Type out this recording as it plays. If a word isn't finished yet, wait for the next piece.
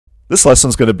This lesson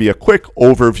is going to be a quick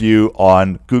overview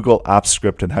on Google Apps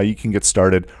Script and how you can get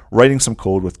started writing some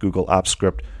code with Google Apps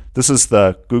Script. This is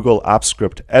the Google Apps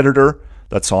Script editor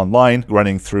that's online,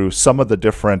 running through some of the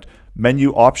different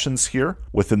menu options here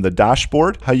within the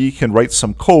dashboard, how you can write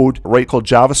some code, write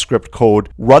JavaScript code,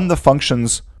 run the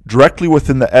functions directly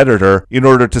within the editor in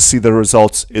order to see the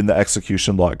results in the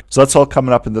execution log. So that's all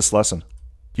coming up in this lesson.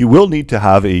 You will need to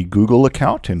have a Google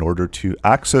account in order to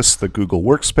access the Google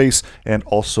Workspace and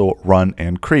also run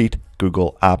and create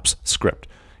Google Apps Script.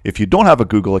 If you don't have a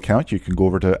Google account, you can go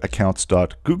over to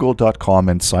accounts.google.com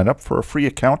and sign up for a free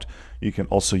account. You can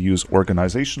also use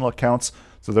organizational accounts.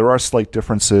 So there are slight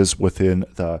differences within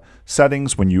the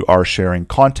settings when you are sharing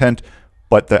content,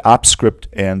 but the Apps Script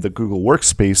and the Google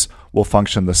Workspace will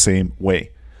function the same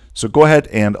way. So go ahead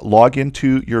and log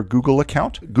into your Google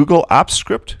account. Google Apps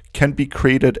Script can be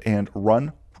created and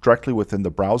run directly within the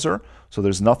browser. So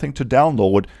there's nothing to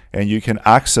download and you can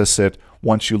access it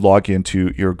once you log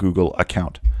into your Google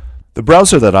account. The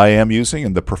browser that I am using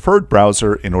and the preferred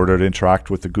browser in order to interact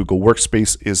with the Google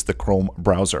Workspace is the Chrome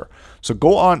browser. So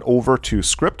go on over to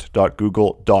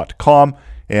script.google.com.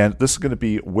 And this is going to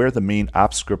be where the main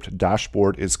Apps Script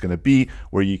dashboard is going to be,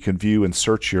 where you can view and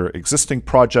search your existing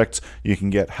projects. You can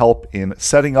get help in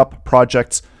setting up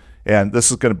projects. And this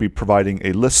is going to be providing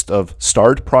a list of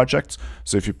starred projects.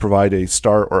 So if you provide a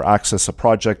star or access a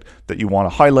project that you want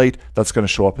to highlight, that's going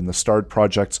to show up in the starred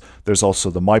projects. There's also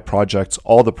the My Projects,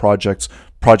 all the projects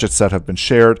that have been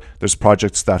shared. There's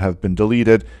projects that have been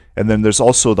deleted. And then there's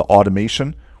also the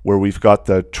automation, where we've got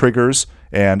the triggers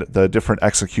and the different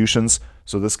executions.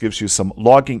 So this gives you some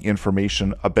logging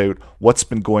information about what's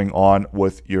been going on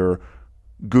with your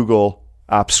Google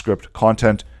Apps Script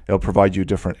content. It'll provide you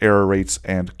different error rates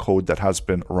and code that has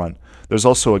been run. There's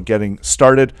also a getting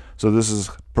started. So this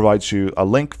provides you a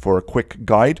link for a quick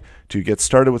guide to get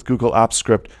started with Google Apps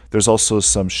Script. There's also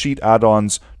some Sheet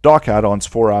add-ons, Doc add-ons,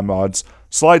 Form add-ons,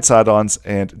 Slides add-ons,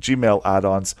 and Gmail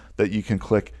add-ons that you can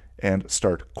click and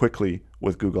start quickly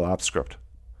with Google Apps Script.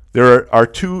 There are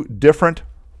two different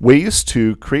ways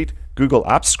to create Google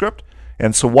Apps Script.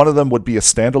 And so one of them would be a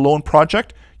standalone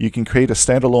project. You can create a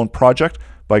standalone project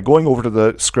by going over to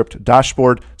the script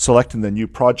dashboard, selecting the new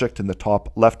project in the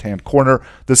top left-hand corner.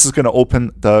 This is going to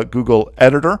open the Google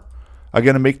editor. I'm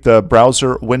going to make the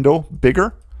browser window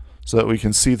bigger so that we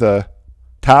can see the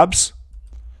tabs.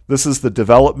 This is the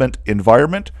development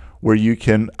environment where you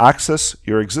can access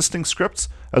your existing scripts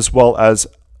as well as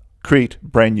create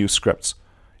brand new scripts.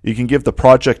 You can give the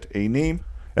project a name,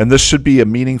 and this should be a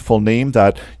meaningful name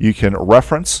that you can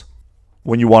reference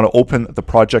when you want to open the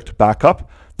project back up.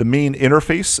 The main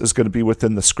interface is going to be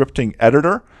within the scripting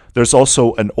editor. There's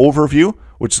also an overview,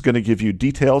 which is going to give you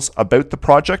details about the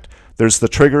project. There's the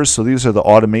triggers, so these are the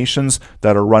automations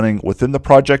that are running within the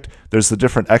project. There's the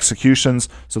different executions,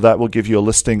 so that will give you a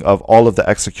listing of all of the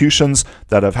executions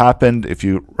that have happened. If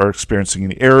you are experiencing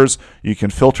any errors, you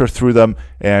can filter through them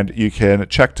and you can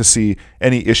check to see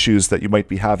any issues that you might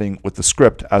be having with the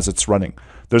script as it's running.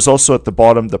 There's also at the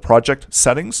bottom the project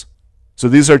settings. So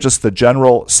these are just the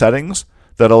general settings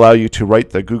that allow you to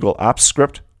write the Google Apps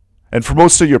Script. And for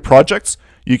most of your projects,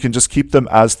 you can just keep them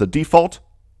as the default.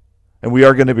 And we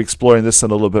are going to be exploring this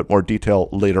in a little bit more detail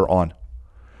later on.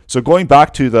 So going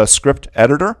back to the script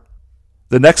editor,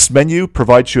 the next menu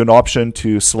provides you an option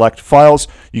to select files.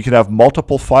 You can have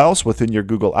multiple files within your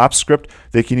Google Apps Script.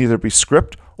 They can either be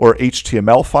script or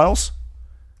HTML files.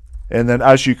 And then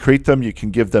as you create them, you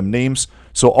can give them names.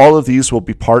 So all of these will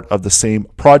be part of the same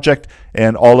project,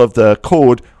 and all of the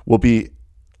code will be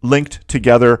linked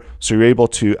together, so you're able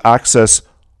to access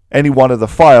any one of the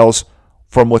files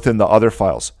from within the other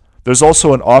files. There's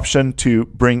also an option to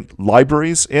bring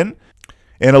libraries in,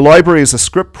 and a library is a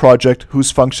script project whose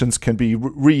functions can be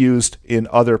reused in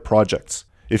other projects.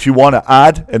 If you want to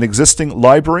add an existing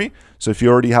library, so if you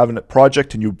already have a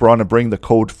project and you want to bring the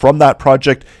code from that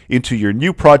project into your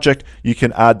new project, you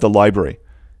can add the library.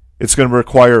 It's going to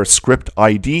require a script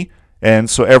ID. And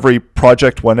so every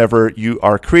project, whenever you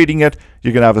are creating it,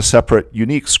 you're going to have a separate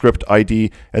unique script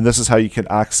ID. And this is how you can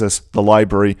access the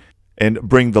library and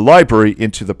bring the library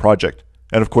into the project.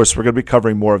 And of course, we're going to be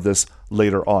covering more of this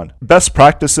later on. Best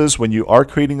practices when you are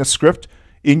creating a script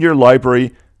in your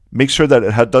library, make sure that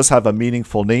it does have a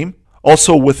meaningful name.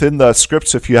 Also within the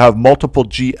scripts, if you have multiple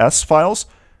GS files,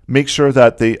 make sure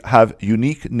that they have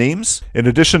unique names. In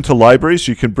addition to libraries,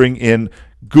 you can bring in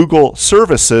Google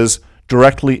services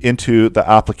directly into the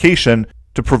application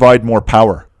to provide more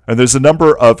power. And there's a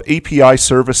number of API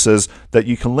services that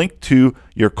you can link to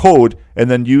your code and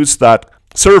then use that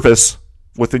service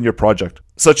within your project,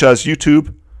 such as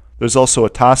YouTube. There's also a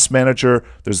task manager.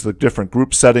 There's the different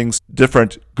group settings,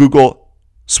 different Google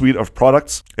suite of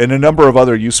products, and a number of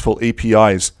other useful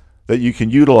APIs that you can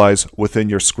utilize within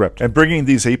your script. And bringing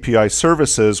these API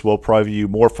services will provide you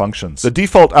more functions. The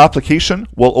default application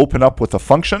will open up with a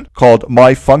function called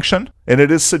myFunction, and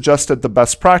it is suggested the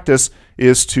best practice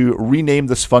is to rename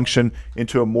this function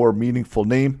into a more meaningful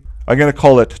name. I'm going to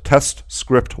call it test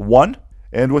script 1.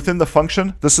 And within the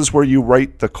function, this is where you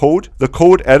write the code. The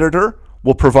code editor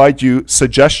will provide you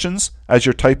suggestions as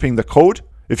you're typing the code.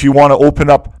 If you want to open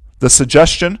up the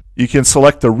suggestion, you can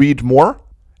select the read more,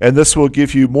 and this will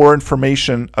give you more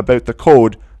information about the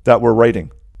code that we're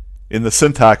writing in the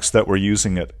syntax that we're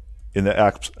using it in the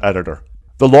apps editor.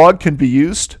 The log can be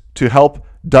used to help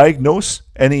diagnose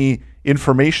any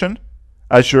information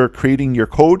as you're creating your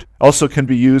code. Also can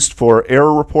be used for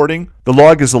error reporting. The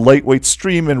log is a lightweight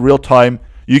stream in real time.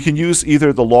 You can use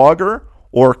either the logger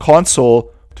or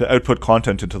console to output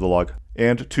content into the log.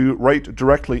 And to write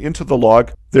directly into the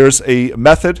log, there's a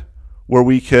method where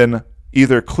we can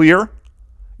either clear,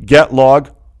 get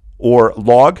log, or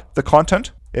log the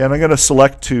content. And I'm going to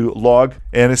select to log,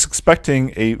 and it's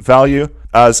expecting a value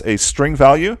as a string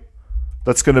value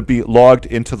that's going to be logged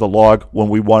into the log when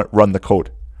we run the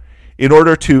code. In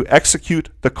order to execute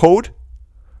the code,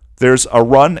 there's a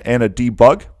run and a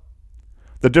debug.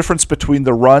 The difference between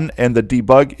the run and the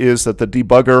debug is that the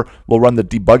debugger will run the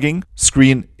debugging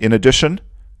screen in addition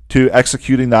to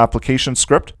executing the application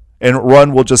script, and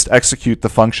run will just execute the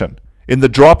function. In the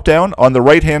drop-down on the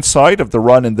right-hand side of the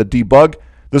run and the debug,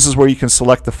 this is where you can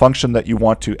select the function that you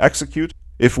want to execute.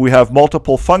 If we have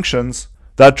multiple functions,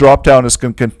 that drop-down is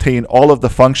going to contain all of the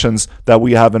functions that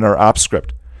we have in our app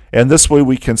script. And this way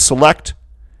we can select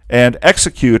and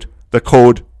execute the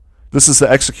code. This is the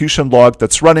execution log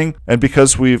that's running, and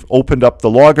because we've opened up the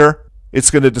logger,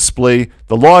 it's going to display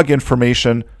the log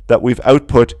information that we've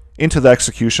output into the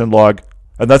execution log,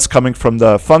 and that's coming from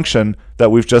the function that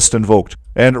we've just invoked.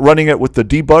 And running it with the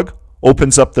debug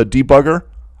opens up the debugger.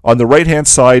 On the right-hand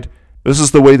side, this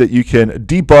is the way that you can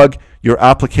debug your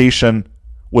application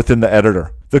within the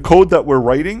editor. The code that we're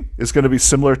writing is going to be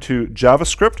similar to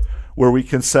JavaScript, where we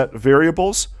can set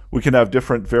variables. We can have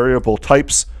different variable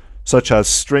types, such as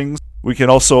strings. We can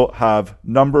also have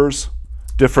numbers,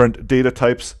 different data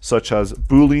types, such as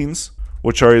booleans,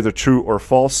 which are either true or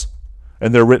false,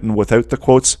 and they're written without the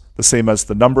quotes, the same as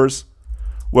the numbers.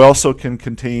 We also can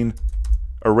contain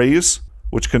arrays,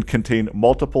 which can contain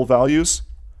multiple values,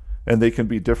 and they can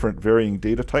be different varying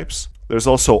data types. There's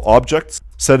also objects,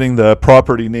 setting the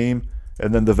property name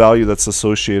and then the value that's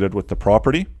associated with the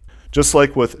property. Just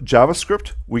like with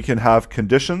JavaScript, we can have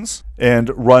conditions and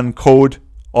run code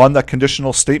on the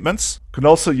conditional statements. We can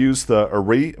also use the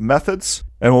array methods.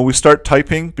 And when we start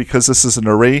typing, because this is an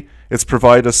array, it's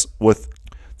provide us with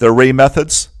the array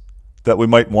methods that we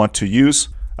might want to use.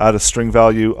 Add a string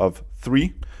value of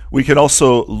 3. We can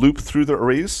also loop through the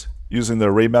arrays using the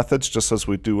array methods, just as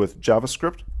we do with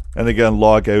JavaScript. And again,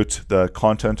 log out the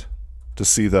content to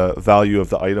see the value of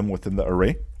the item within the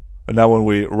array. And now when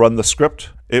we run the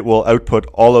script, it will output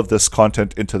all of this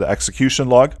content into the execution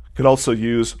log. You can also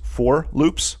use for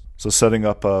loops, so setting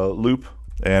up a loop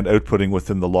and outputting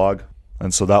within the log.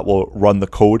 And so that will run the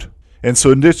code. And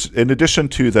so in addition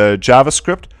to the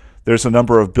JavaScript, there's a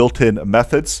number of built-in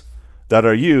methods that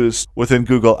are used within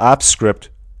Google Apps Script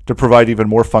to provide even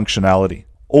more functionality.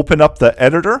 Open up the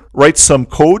editor, write some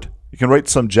code. You can write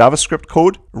some JavaScript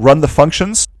code, run the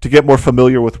functions to get more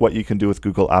familiar with what you can do with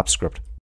Google Apps Script.